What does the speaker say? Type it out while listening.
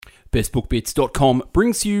bestbookbits.com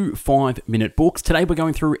brings you 5-minute books. Today we're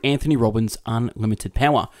going through Anthony Robbins' Unlimited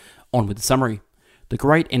Power. On with the summary. The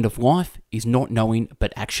great end of life is not knowing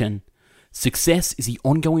but action. Success is the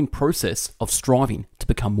ongoing process of striving to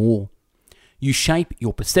become more. You shape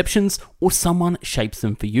your perceptions or someone shapes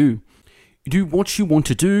them for you. You do what you want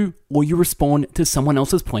to do or you respond to someone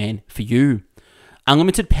else's plan for you.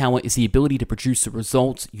 Unlimited power is the ability to produce the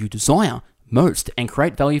results you desire most and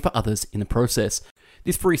create value for others in the process.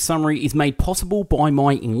 This free summary is made possible by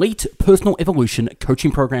my elite personal evolution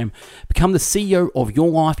coaching program. Become the CEO of your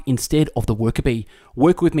life instead of the worker bee.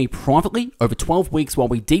 Work with me privately over 12 weeks while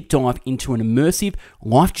we deep dive into an immersive,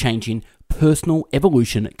 life-changing personal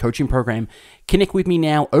evolution coaching program. Connect with me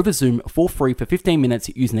now over Zoom for free for 15 minutes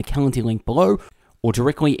using the calendar link below, or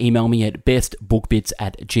directly email me at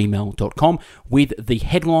bestbookbits@gmail.com with the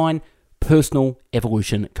headline Personal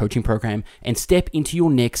Evolution Coaching Program, and step into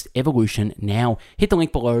your next evolution now. Hit the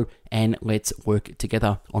link below and let's work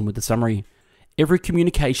together. On with the summary. Every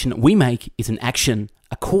communication we make is an action,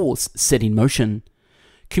 a cause set in motion.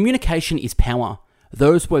 Communication is power.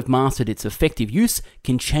 Those who have mastered its effective use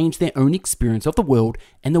can change their own experience of the world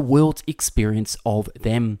and the world's experience of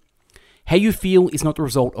them. How you feel is not the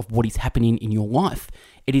result of what is happening in your life.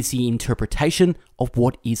 It is the interpretation of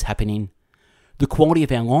what is happening. The quality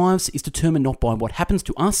of our lives is determined not by what happens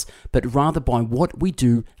to us, but rather by what we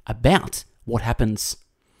do about what happens.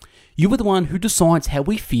 You are the one who decides how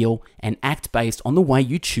we feel and act based on the way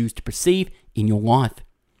you choose to perceive in your life.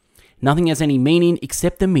 Nothing has any meaning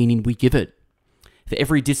except the meaning we give it. For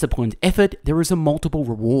every disciplined effort, there is a multiple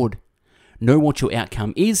reward. Know what your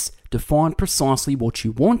outcome is, define precisely what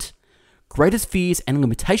you want. Greatest fears and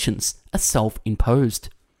limitations are self-imposed.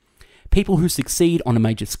 People who succeed on a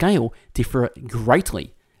major scale differ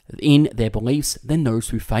greatly in their beliefs than those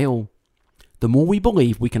who fail. The more we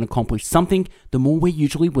believe we can accomplish something, the more we're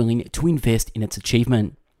usually willing to invest in its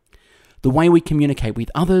achievement. The way we communicate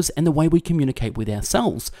with others and the way we communicate with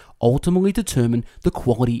ourselves ultimately determine the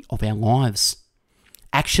quality of our lives.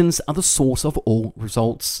 Actions are the source of all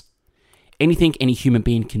results. Anything any human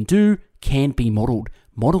being can do can be modeled.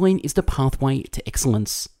 Modeling is the pathway to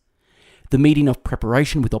excellence. The meeting of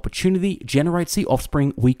preparation with opportunity generates the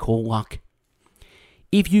offspring we call luck.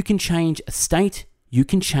 If you can change a state, you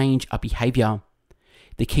can change a behavior.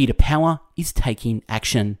 The key to power is taking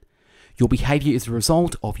action. Your behavior is the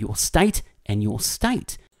result of your state, and your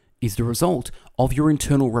state is the result of your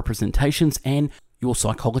internal representations and your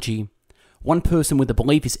psychology. One person with a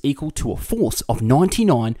belief is equal to a force of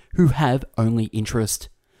 99 who have only interest.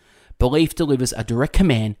 Belief delivers a direct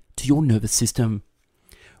command to your nervous system.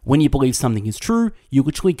 When you believe something is true, you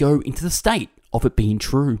literally go into the state of it being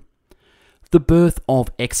true. The birth of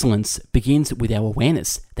excellence begins with our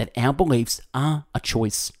awareness that our beliefs are a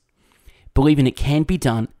choice. Believing it can be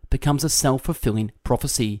done becomes a self-fulfilling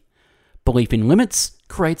prophecy. Belief in limits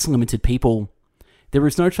creates limited people. There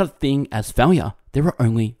is no such thing as failure, there are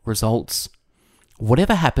only results.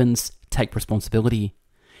 Whatever happens, take responsibility.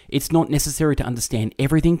 It's not necessary to understand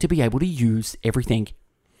everything to be able to use everything.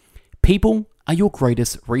 People are your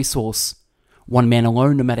greatest resource. One man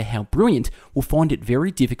alone, no matter how brilliant, will find it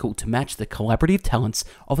very difficult to match the collaborative talents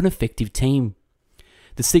of an effective team.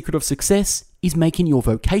 The secret of success is making your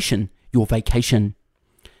vocation your vacation.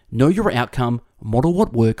 Know your outcome, model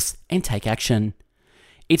what works, and take action.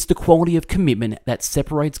 It's the quality of commitment that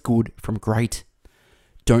separates good from great.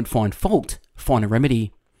 Don't find fault, find a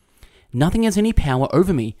remedy. Nothing has any power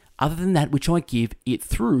over me other than that which I give it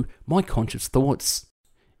through my conscious thoughts.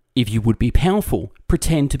 If you would be powerful,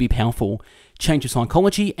 pretend to be powerful. Change your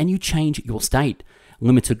psychology and you change your state.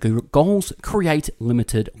 Limited goals create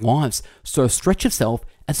limited lives, so stretch yourself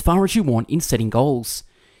as far as you want in setting goals.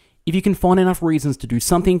 If you can find enough reasons to do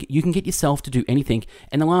something, you can get yourself to do anything.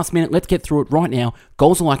 And the last minute, let's get through it right now.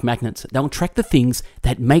 Goals are like magnets. They'll attract the things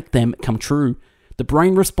that make them come true. The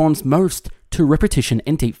brain responds most to repetition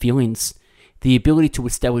and deep feelings. The ability to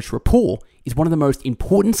establish rapport is one of the most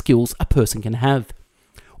important skills a person can have.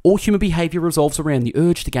 All human behavior revolves around the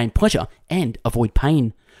urge to gain pleasure and avoid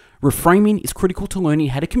pain. Reframing is critical to learning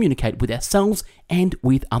how to communicate with ourselves and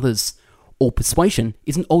with others. All persuasion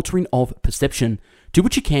is an altering of perception. Do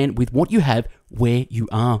what you can with what you have where you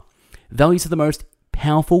are. Values are the most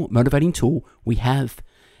powerful motivating tool we have.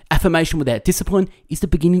 Affirmation without discipline is the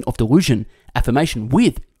beginning of delusion. Affirmation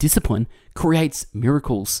with discipline creates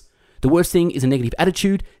miracles. The worst thing is a negative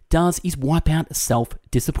attitude does is wipe out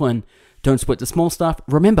self-discipline. Don't sweat the small stuff.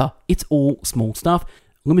 Remember, it's all small stuff.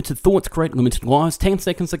 Limited thoughts create limited lives. 10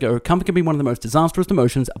 seconds ago, comfort can be one of the most disastrous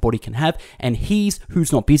emotions a body can have, and he's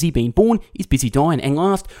who's not busy being born is busy dying. And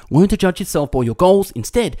last, learn to judge yourself by your goals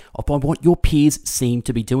instead of by what your peers seem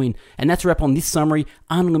to be doing. And that's a wrap on this summary,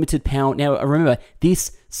 Unlimited Power. Now, remember,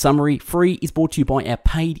 this summary free is brought to you by our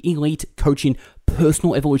paid elite coaching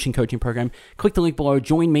personal evolution coaching program. Click the link below,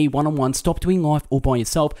 join me one-on-one, stop doing life all by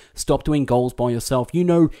yourself, stop doing goals by yourself. You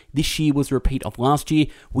know, this year was a repeat of last year.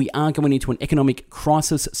 We are going into an economic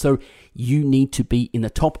crisis, so you need to be in the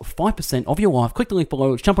top 5% of your life. Click the link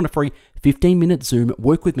below, jump on a free 15-minute Zoom,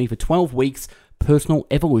 work with me for 12 weeks, personal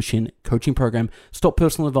evolution coaching program. Stop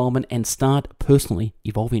personal development and start personally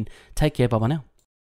evolving. Take care, bye-bye now.